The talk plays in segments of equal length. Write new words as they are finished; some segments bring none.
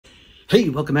Hey,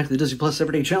 welcome back to the Disney Plus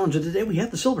Everyday Challenge, and today we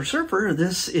have the Silver Surfer.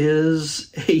 This is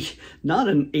not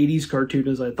an 80s cartoon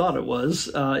as I thought it was.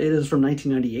 It is from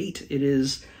 1998. It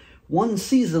is one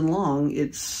season long.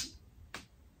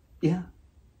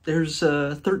 There's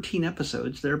 13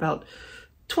 episodes. They're about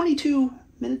 22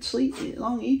 minutes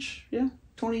long each. Yeah,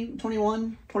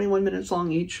 21 minutes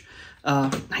long each.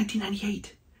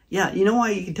 1998. Yeah, you know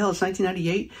why you can tell it's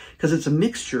 1998? Because it's a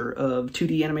mixture of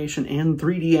 2D animation and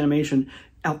 3D animation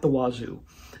out the wazoo.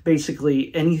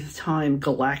 Basically, anytime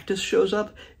Galactus shows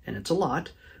up, and it's a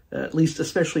lot, at least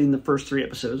especially in the first 3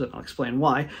 episodes, and I'll explain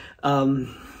why,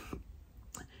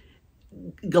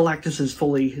 Galactus is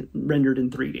fully rendered in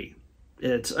 3D.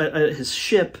 It's his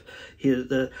ship,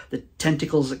 the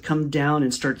tentacles that come down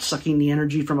and start sucking the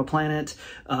energy from a planet.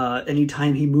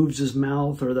 Anytime he moves his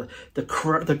mouth, or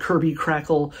the Kirby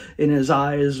crackle in his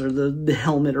eyes, or the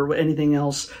helmet, or anything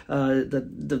else,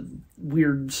 the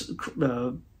weird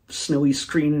snowy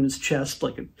screen in his chest,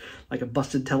 like a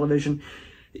busted television.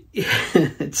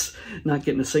 It's not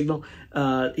getting a signal.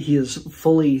 He is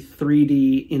fully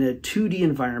 3D in a 2D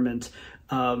environment.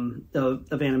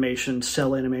 Of animation,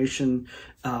 cell animation.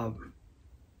 The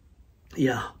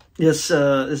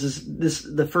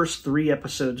first 3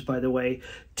 episodes, by the way,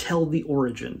 tell the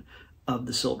origin of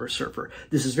the Silver Surfer.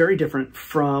 This is very different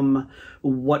from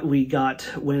what we got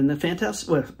when the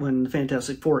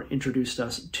Fantastic Four introduced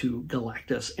us to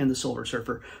Galactus and the Silver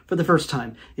Surfer for the first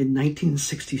time in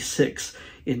 1966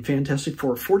 in Fantastic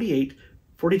Four 48,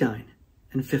 49,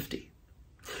 and 50.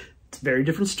 It's a very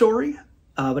different story.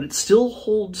 But it still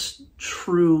holds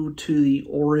true to the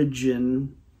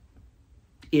origin-ish,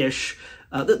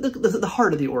 the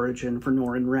heart of the origin for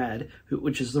Norrin Radd,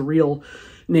 which is the real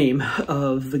name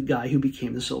of the guy who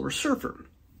became the Silver Surfer.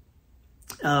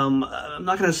 I'm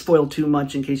not going to spoil too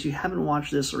much in case you haven't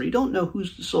watched this or you don't know who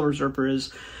the Silver Surfer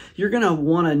is. You're going to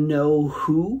want to know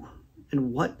who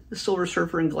and what the Silver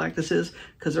Surfer and Galactus is,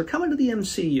 because they're coming to the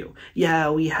MCU.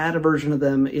 Yeah, we had a version of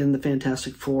them in the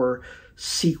Fantastic Four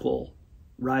sequel,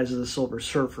 Rise of the Silver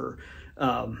Surfer.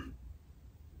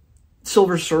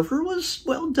 Silver Surfer was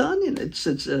well done, and it's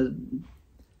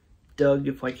Doug.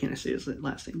 Why can't I say his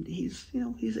last name? He's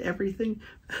everything.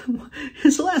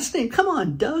 His last name. Come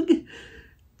on, Doug.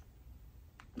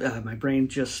 My brain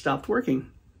just stopped working.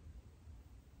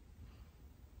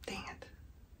 Dang it.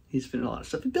 He's been in a lot of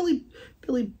stuff. Billy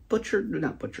Butcher,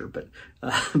 not Butcher, but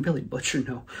Billy Butcher.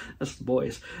 No, that's the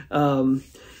boys.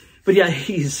 But yeah,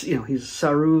 he's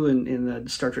Saru in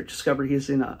Star Trek Discovery.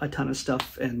 He's in a ton of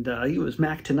stuff, and he was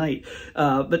Mac tonight.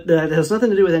 But that has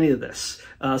nothing to do with any of this.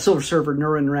 Silver Surfer,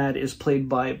 Norrin Radd, is played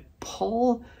by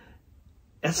Paul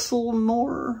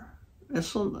Esselmore.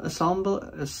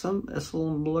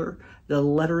 Esselmler. The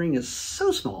lettering is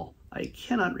so small, I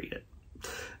cannot read it.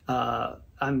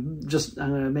 I'm going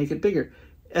to make it bigger.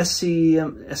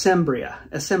 Assembri.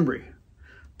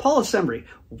 Paul Assembri.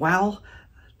 Wow.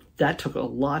 That took a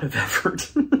lot of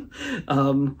effort.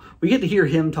 We get to hear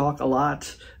him talk a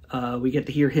lot. We get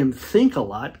to hear him think a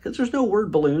lot, because there's no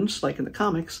word balloons like in the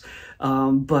comics.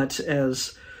 But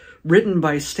as written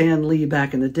by Stan Lee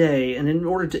back in the day, and in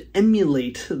order to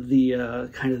emulate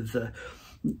the kind of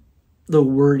the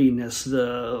wordiness,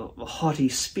 the haughty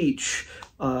speech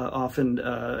often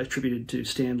attributed to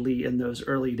Stan Lee in those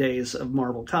early days of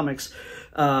Marvel Comics,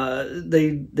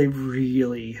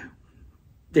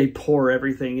 they pour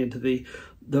everything into the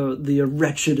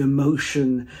wretched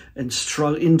emotion and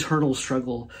internal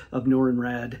struggle of Norrin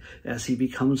Radd as he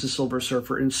becomes the Silver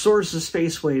Surfer and soars the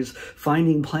spaceways,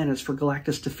 finding planets for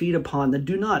Galactus to feed upon that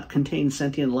do not contain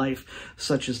sentient life,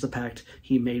 such as the pact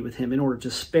he made with him in order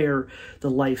to spare the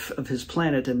life of his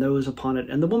planet and those upon it,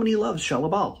 and the woman he loves,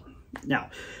 Shalabal. Now,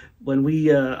 when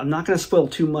I'm not going to spoil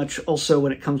too much also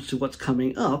when it comes to what's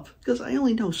coming up, because I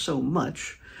only know so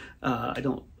much.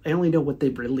 I only know what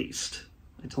they've released.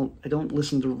 I don't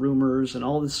listen to rumors and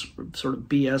all this sort of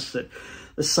BS that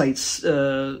the sites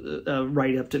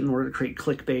write up in order to create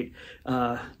clickbait.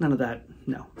 None of that.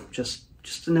 No, just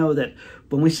to know that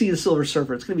when we see the Silver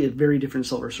Surfer, it's going to be a very different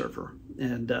Silver Surfer,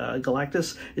 and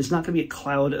Galactus is not going to be a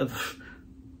cloud of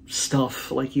stuff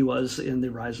like he was in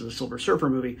the Rise of the Silver Surfer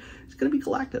movie. It's going to be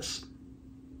Galactus.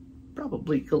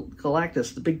 Probably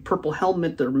Galactus, the big purple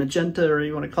helmet, or magenta, or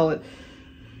you want to call it.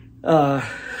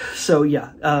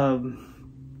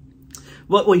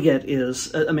 What we get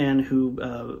is a man who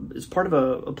is part of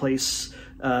a place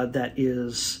that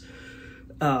is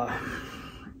it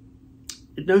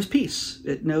knows peace.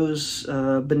 It knows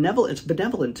benevolent. It's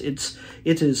benevolent. It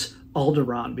is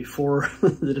Alderaan before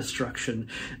the destruction.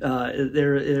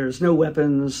 There's no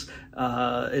weapons,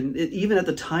 and even at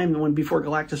the time before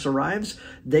Galactus arrives,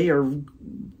 they are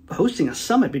hosting a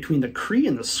summit between the Kree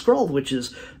and the Skrull, which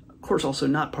is, of course, also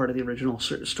not part of the original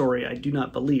story. I do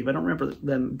not believe. I don't remember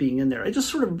them being in there. I just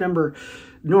sort of remember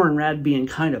Norrin Radd being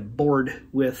kind of bored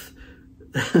with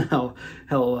how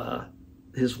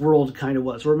his world kind of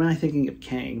was. Or am I thinking of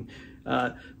Kang?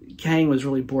 Kang was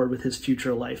really bored with his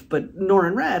future life. But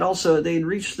Norrin Radd also, they'd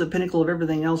reached the pinnacle of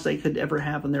everything else they could ever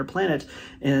have on their planet.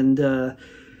 And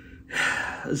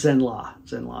Zenla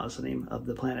is the name of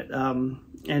the planet.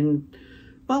 And,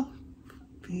 well,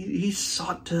 he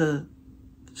sought to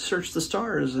search the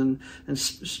stars and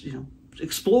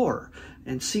explore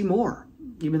and see more,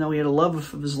 even though he had a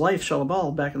love of his life,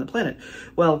 Shalabal, back on the planet.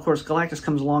 Well, of course, Galactus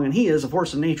comes along, and he is a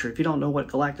force of nature. If you don't know what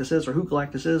Galactus is or who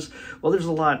Galactus is, well, there's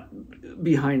a lot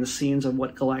behind the scenes of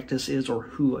what Galactus is, or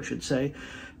who, I should say.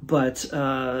 But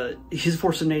he's a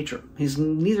force of nature. He's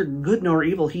neither good nor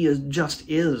evil. He just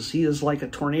is. He is like a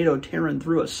tornado tearing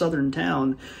through a southern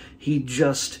town. He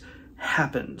just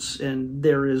happens, and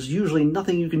there is usually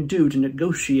nothing you can do to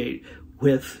negotiate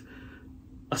with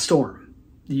a storm.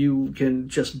 You can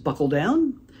just buckle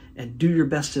down and do your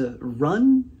best to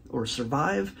run or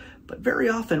survive, but very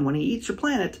often when he eats your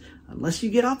planet, unless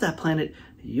you get off that planet,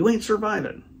 you ain't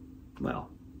surviving. Well,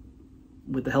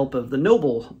 with the help of the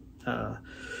noble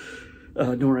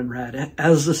Norrin Radd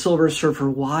as the Silver Surfer.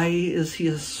 Why is he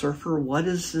a surfer? What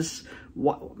is this?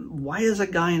 Why is a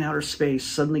guy in outer space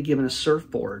suddenly given a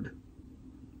surfboard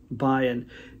by an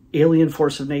alien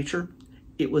force of nature?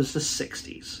 It was the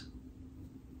 60s.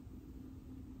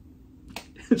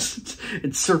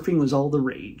 And surfing was all the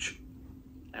rage.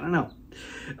 I don't know.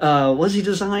 Was he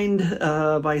designed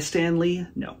by Stan Lee?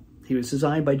 No. He was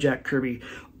designed by Jack Kirby,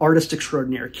 artist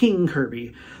extraordinaire, King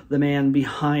Kirby, the man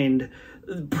behind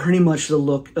pretty much the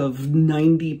look of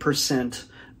 90%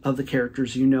 of the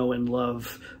characters you know and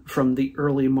love from the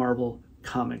early Marvel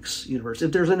Comics universe.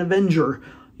 If there's an Avenger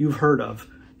you've heard of,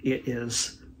 it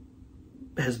has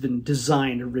been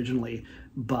designed originally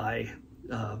by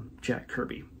Jack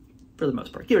Kirby, for the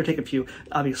most part. Give or take a few.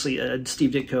 Obviously,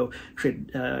 Steve Ditko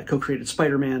co-created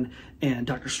Spider-Man and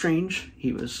Doctor Strange.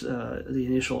 He was the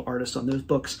initial artist on those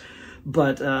books.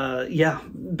 But yeah,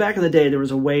 back in the day, there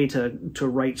was a way to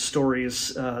write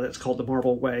stories that's called the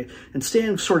Marvel way. And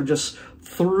Stan sort of just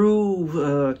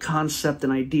threw concept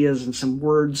and ideas and some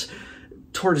words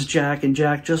towards Jack, and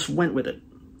Jack just went with it.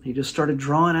 He just started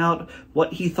drawing out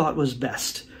what he thought was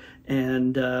best.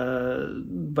 And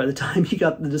by the time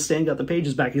Stan got the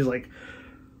pages back, he's like,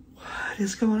 what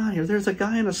is going on here? There's a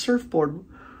guy on a surfboard.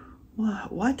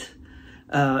 What?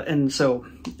 And so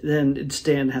then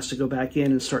Stan has to go back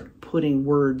in and start putting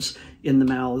words in the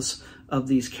mouths of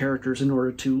these characters in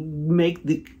order to make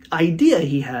the idea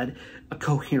he had a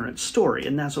coherent story.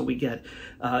 And that's what we get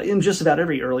in just about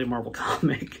every early Marvel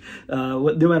comic,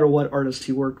 no matter what artist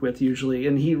he worked with usually.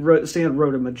 And Stan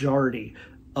wrote a majority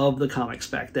of the comics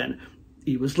back then.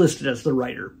 He was listed as the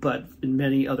writer, but in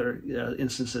many other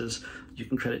instances, you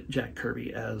can credit Jack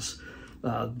Kirby as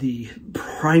the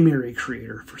primary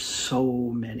creator for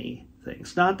so many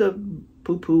things. Not to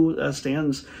poo-poo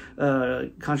Stan's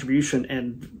contribution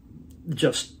and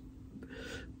just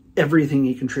everything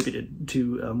he contributed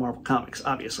to Marvel Comics.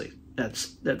 Obviously,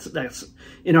 that's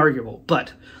inarguable.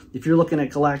 But if you're looking at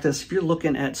Galactus, if you're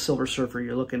looking at Silver Surfer,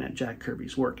 you're looking at Jack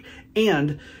Kirby's work,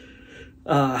 and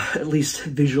at least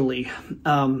visually.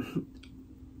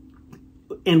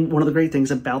 And one of the great things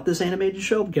about this animated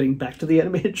show, getting back to the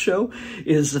animated show,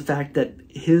 is the fact that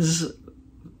his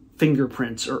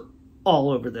fingerprints are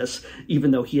all over this, even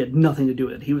though he had nothing to do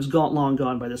with it. He was long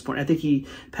gone by this point. I think he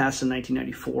passed in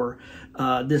 1994.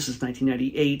 This is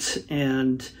 1998,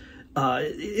 and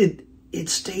it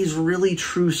stays really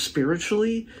true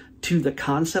spiritually to the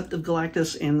concept of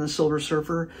Galactus and the Silver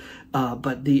Surfer,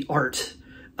 but the art,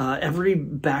 every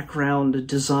background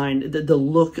design, the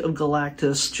look of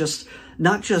Galactus, just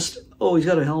not just, oh, he's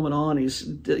got a helmet on, he's,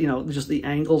 just the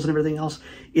angles and everything else.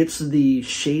 It's the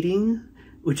shading,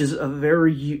 which is a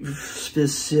very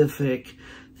specific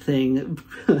thing.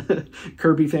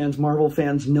 Kirby fans, Marvel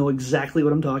fans know exactly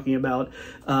what I'm talking about.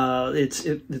 It's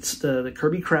the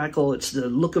Kirby crackle. It's the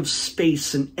look of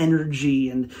space and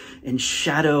energy and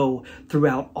shadow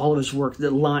throughout all of his work.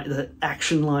 The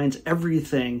action lines,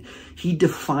 everything. He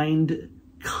defined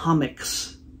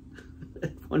comics.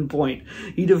 At one point,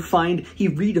 he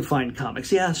redefined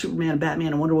comics. Yeah, Superman, Batman,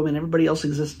 and Wonder Woman, everybody else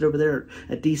existed over there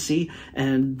at DC,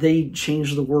 and they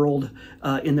changed the world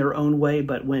in their own way.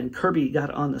 But when Kirby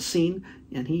got on the scene,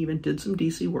 and he even did some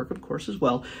DC work, of course, as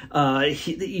well,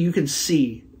 you can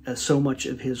see so much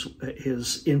of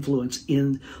his influence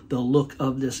in the look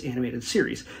of this animated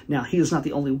series. Now, he is not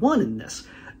the only one in this.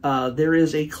 There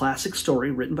is a classic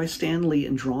story written by Stan Lee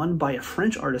and drawn by a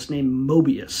French artist named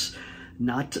Mobius.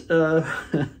 Not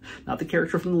not the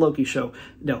character from the Loki show.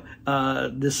 No,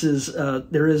 this is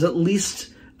there is at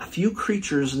least a few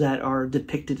creatures that are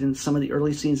depicted in some of the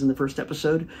early scenes in the first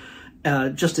episode,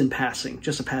 just in passing,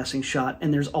 just a passing shot.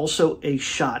 And there's also a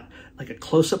shot, like a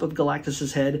close-up of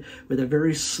Galactus's head with a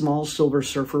very small Silver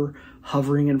Surfer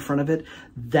hovering in front of it.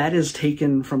 That is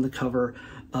taken from the cover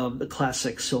of the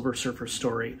classic Silver Surfer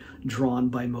story drawn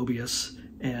by Mobius.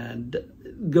 And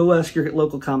go ask your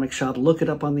local comic shop, look it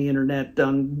up on the internet,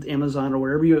 on Amazon, or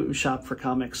wherever you shop for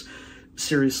comics.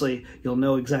 Seriously, you'll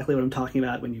know exactly what I'm talking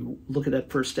about when you look at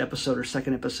that first episode or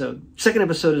second episode. Second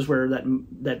episode is where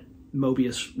that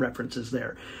Mobius reference is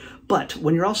there. But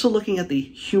when you're also looking at the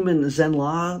human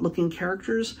Zenla looking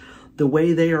characters, the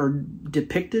way they are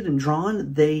depicted and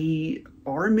drawn, they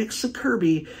are a mix of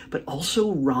Kirby, but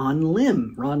also Ron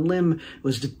Lim. Ron Lim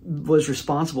was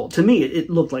responsible. To me, it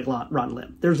looked like Ron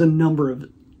Lim. There's a number of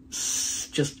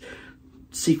just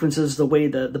sequences, the way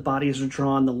the bodies are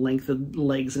drawn, the length of the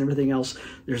legs and everything else.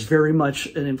 There's very much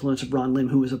an influence of Ron Lim,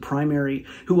 who was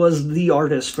the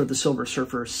artist for the Silver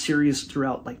Surfer series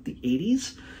throughout like the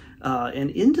 80s and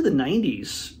into the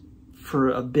 90s for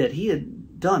a bit. He had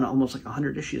done almost like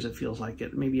 100 issues, it feels like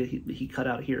it. Maybe he cut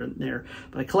out here and there,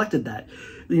 but I collected that.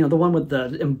 You know, the one with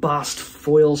the embossed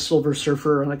foil Silver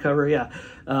Surfer on the cover, yeah.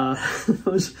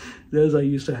 Those I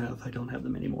used to have. I don't have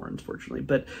them anymore, unfortunately.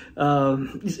 But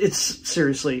it's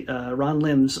seriously, Ron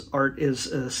Lim's art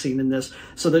is seen in this.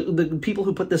 So the people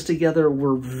who put this together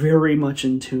were very much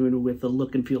in tune with the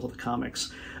look and feel of the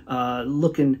comics.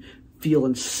 Look and feel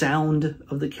and sound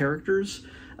of the characters.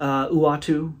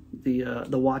 Uatu,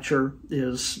 the Watcher,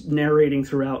 is narrating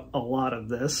throughout a lot of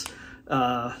this,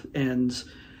 and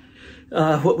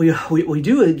what we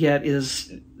do get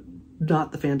is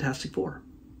not the Fantastic Four.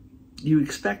 You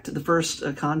expect the first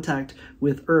contact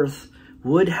with Earth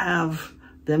would have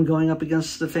them going up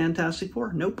against the Fantastic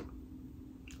Four. Nope.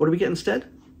 What do we get instead?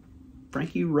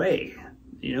 Frankie Ray.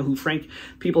 You know who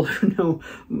people who know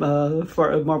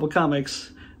Marvel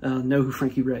Comics know who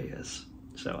Frankie Ray is.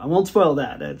 So I won't spoil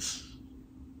that. That's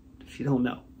if you don't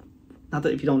know. Not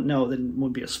that if you don't know, then it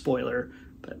wouldn't be a spoiler,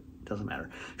 but it doesn't matter.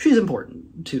 She's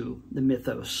important to the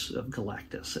mythos of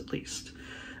Galactus, at least.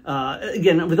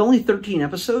 Again, with only 13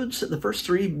 episodes, the first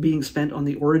 3 being spent on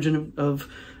the origin of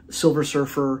Silver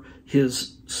Surfer,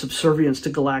 his subservience to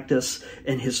Galactus,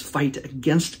 and his fight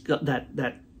against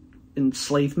that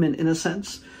enslavement, in a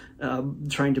sense.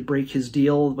 Trying to break his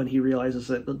deal when he realizes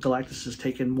that Galactus has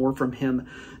taken more from him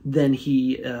than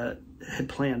he had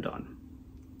planned on.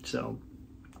 So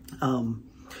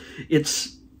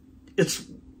it's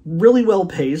really well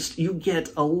paced. You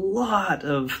get a lot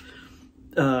of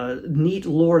neat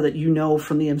lore that you know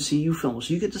from the MCU films.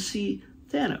 You get to see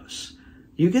Thanos.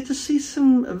 You get to see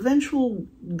some eventual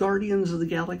Guardians of the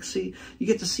Galaxy. You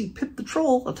get to see Pip the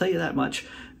Troll, I'll tell you that much.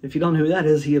 If you don't know who that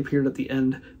is, he appeared at the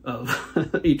end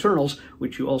of Eternals,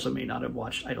 which you also may not have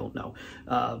watched, I don't know.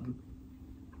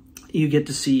 You get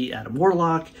to see Adam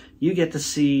Warlock. You get to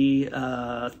see,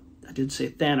 I did say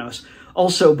Thanos.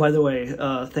 Also, by the way,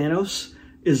 Thanos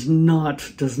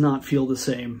does not feel the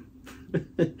same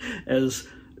as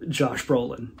Josh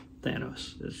Brolin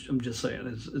Thanos. I'm just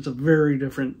saying, it's a very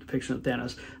different depiction of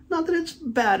Thanos. Not that it's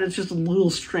bad, it's just a little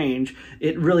strange.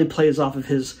 It really plays off of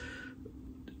his,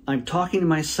 I'm talking to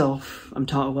myself, I'm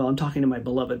talking to my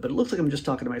beloved, but it looks like I'm just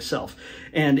talking to myself.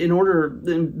 And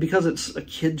because it's a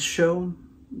kid's show,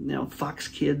 you know, Fox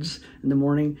Kids in the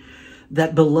morning,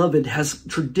 that beloved has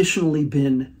traditionally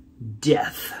been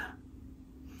death.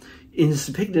 It is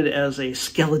depicted as a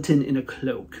skeleton in a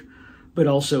cloak, but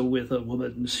also with a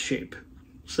woman's shape.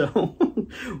 So,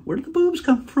 where do the boobs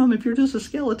come from if you're just a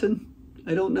skeleton?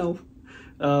 I don't know.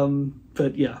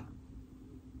 But yeah.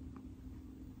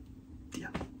 Yeah.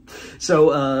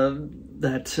 So,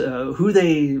 who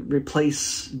they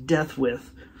replace death with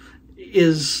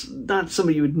is not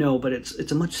somebody you would know, but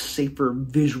it's a much safer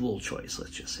visual choice,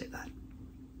 let's just say that.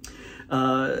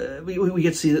 We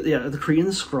get to see the Kree and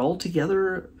the Skrull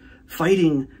together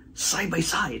fighting side by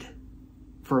side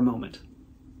for a moment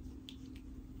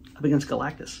up against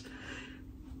Galactus.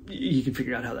 You can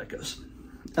figure out how that goes.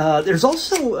 There's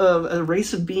also a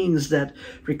race of beings that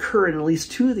recur in at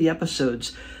least 2 of the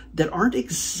episodes that aren't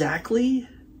exactly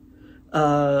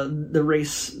the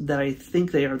race that I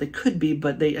think they are. They could be,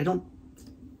 but I don't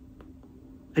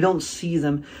see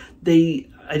them.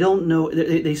 I don't know.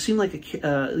 They seem like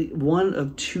one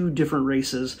of 2 different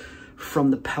races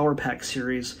from the Power Pack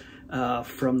series.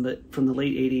 from the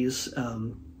late 80s.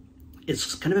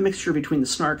 It's kind of a mixture between the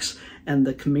Snarks and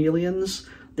the Chameleons.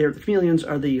 The Chameleons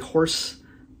are the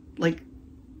horse-like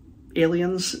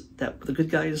aliens that were the good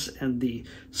guys, and the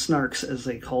Snarks, as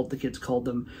the kids called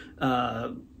them,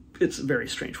 it's a very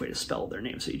strange way to spell their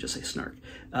name, so you just say Snark.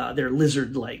 They're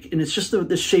lizard-like, and it's just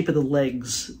the shape of the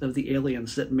legs of the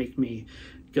aliens that make me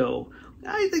go,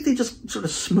 I think they just sort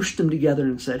of smushed them together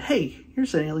and said, hey,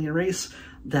 here's an alien race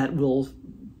that will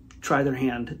try their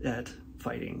hand at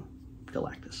fighting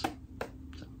Galactus.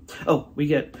 So, oh, we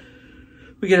get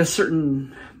a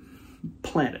certain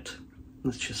planet,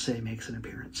 let's just say, makes an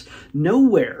appearance.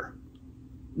 Nowhere,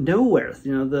 you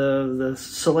know, the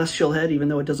celestial head, even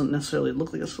though it doesn't necessarily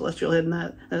look like a celestial head in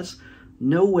that,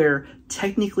 nowhere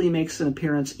technically makes an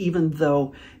appearance, even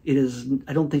though it is,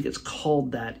 I don't think it's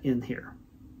called that in here.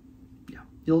 Yeah,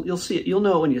 you'll see it. You'll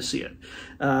know it when you see it.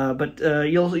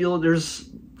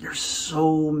 There's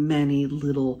so many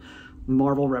little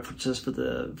Marvel references for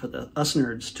the us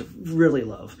nerds to really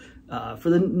love. For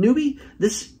the newbie,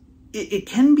 it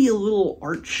can be a little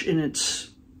arch in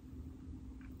its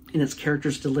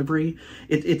character's delivery.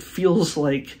 It feels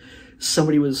like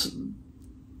somebody was.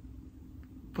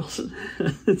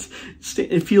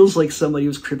 It feels like somebody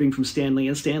was cribbing from Stanley,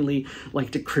 and Stanley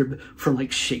liked to crib from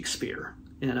like Shakespeare.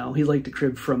 You know, he liked to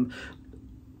crib from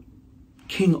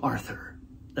King Arthur,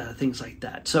 things like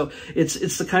that. So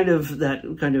it's the kind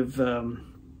of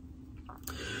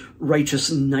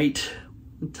righteous knight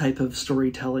type of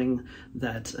storytelling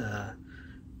that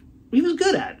he was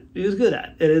good at.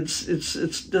 And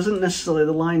it doesn't necessarily,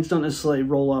 the lines don't necessarily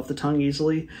roll off the tongue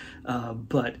easily,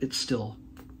 but it still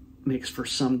makes for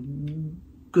some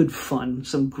good fun,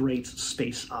 some great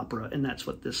space opera, and that's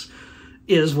what this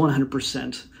is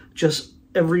 100%. Just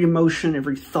every emotion,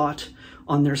 every thought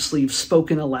on their sleeve,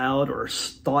 spoken aloud or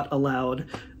thought aloud.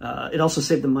 It also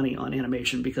saved the money on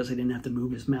animation because he didn't have to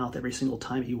move his mouth every single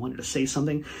time he wanted to say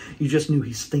something. You just knew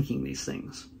he's thinking these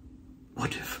things.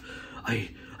 What if I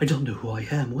don't know who I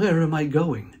am? Where am I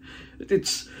going?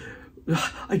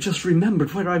 I just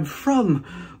remembered where I'm from,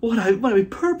 what my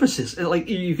purpose is. And like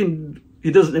they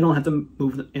don't have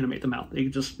to animate the mouth.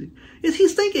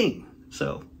 He's thinking.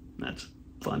 So that's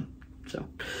fun. So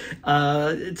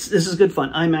this is good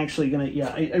fun. I'm actually gonna,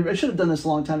 I should have done this a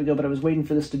long time ago, but I was waiting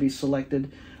for this to be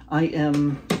selected. I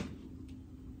am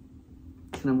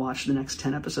gonna watch the next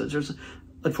 10 episodes. There's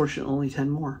unfortunately only 10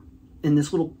 more in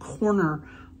this little corner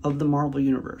of the Marvel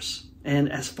Universe. And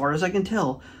as far as I can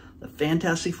tell, the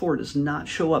Fantastic Four does not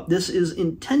show up. This is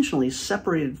intentionally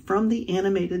separated from the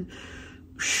animated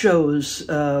shows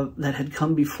that had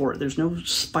come before. There's no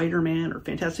Spider-Man or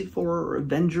Fantastic Four or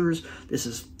Avengers. This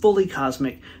is fully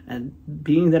cosmic, and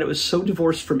being that it was so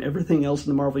divorced from everything else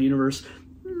in the Marvel Universe,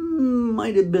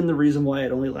 might have been the reason why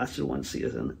it only lasted one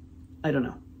season. I don't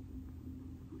know.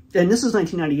 And this is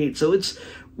 1998, so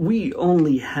we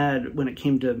only had, when it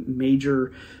came to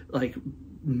major like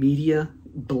media,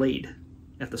 Blade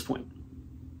at this point.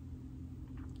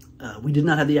 We did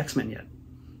not have the X-Men yet.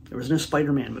 There was no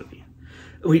Spider-Man movie.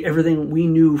 Everything we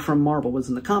knew from Marvel was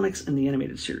in the comics and the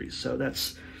animated series. So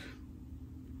that's,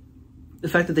 the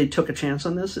fact that they took a chance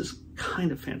on this is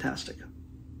kind of fantastic.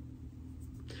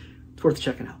 It's worth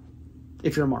checking out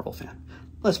if you're a Marvel fan.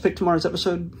 Let's pick tomorrow's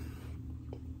episode.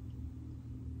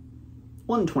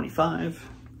 125.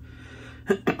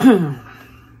 Come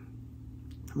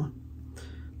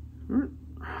on.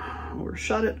 We're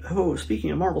shot at. Oh, speaking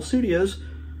of Marvel Studios.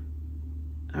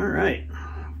 All right.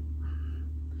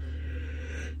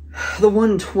 The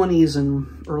 120s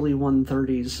and early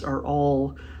 130s are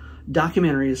all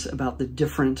documentaries about the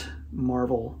different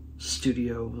Marvel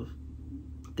Studio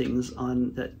things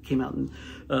that came out in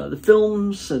the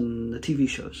films and the TV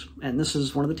shows. And this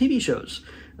is one of the TV shows.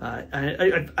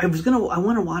 I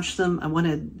want to watch them.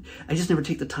 I just never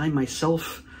take the time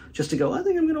myself just to go, I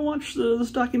think I'm going to watch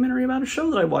this documentary about a show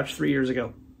that I watched 3 years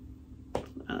ago.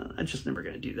 I'm just never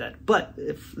going to do that. But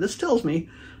if this tells me,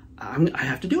 I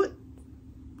have to do it.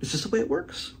 It's just the way it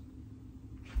works.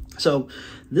 So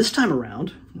this time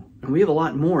around, and we have a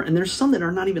lot more, and there's some that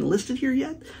are not even listed here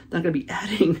yet, that I'm going to be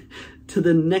adding to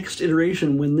the next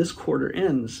iteration when this quarter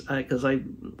ends, because I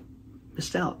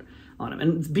missed out on them.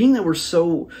 And being that there's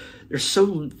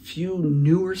so few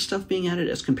newer stuff being added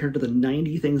as compared to the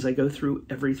 90 things I go through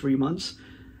every 3 months,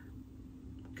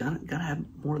 gotta have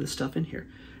more of this stuff in here.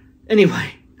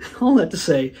 Anyway, all that to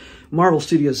say, Marvel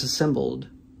Studios assembled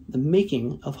the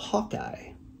making of Hawkeye.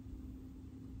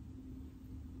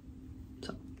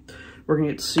 So we're going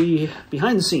to get to see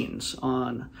behind the scenes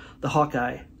on the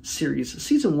Hawkeye series,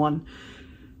 season 1.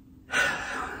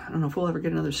 I don't know if we'll ever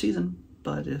get another season.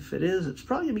 but if it is, it's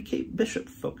probably going to be Kate Bishop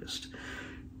focused.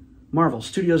 Marvel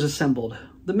Studios assembled,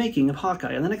 the making of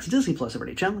Hawkeye, and the next Disney Plus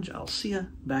Everyday Challenge. I'll see you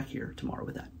back here tomorrow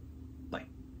with that.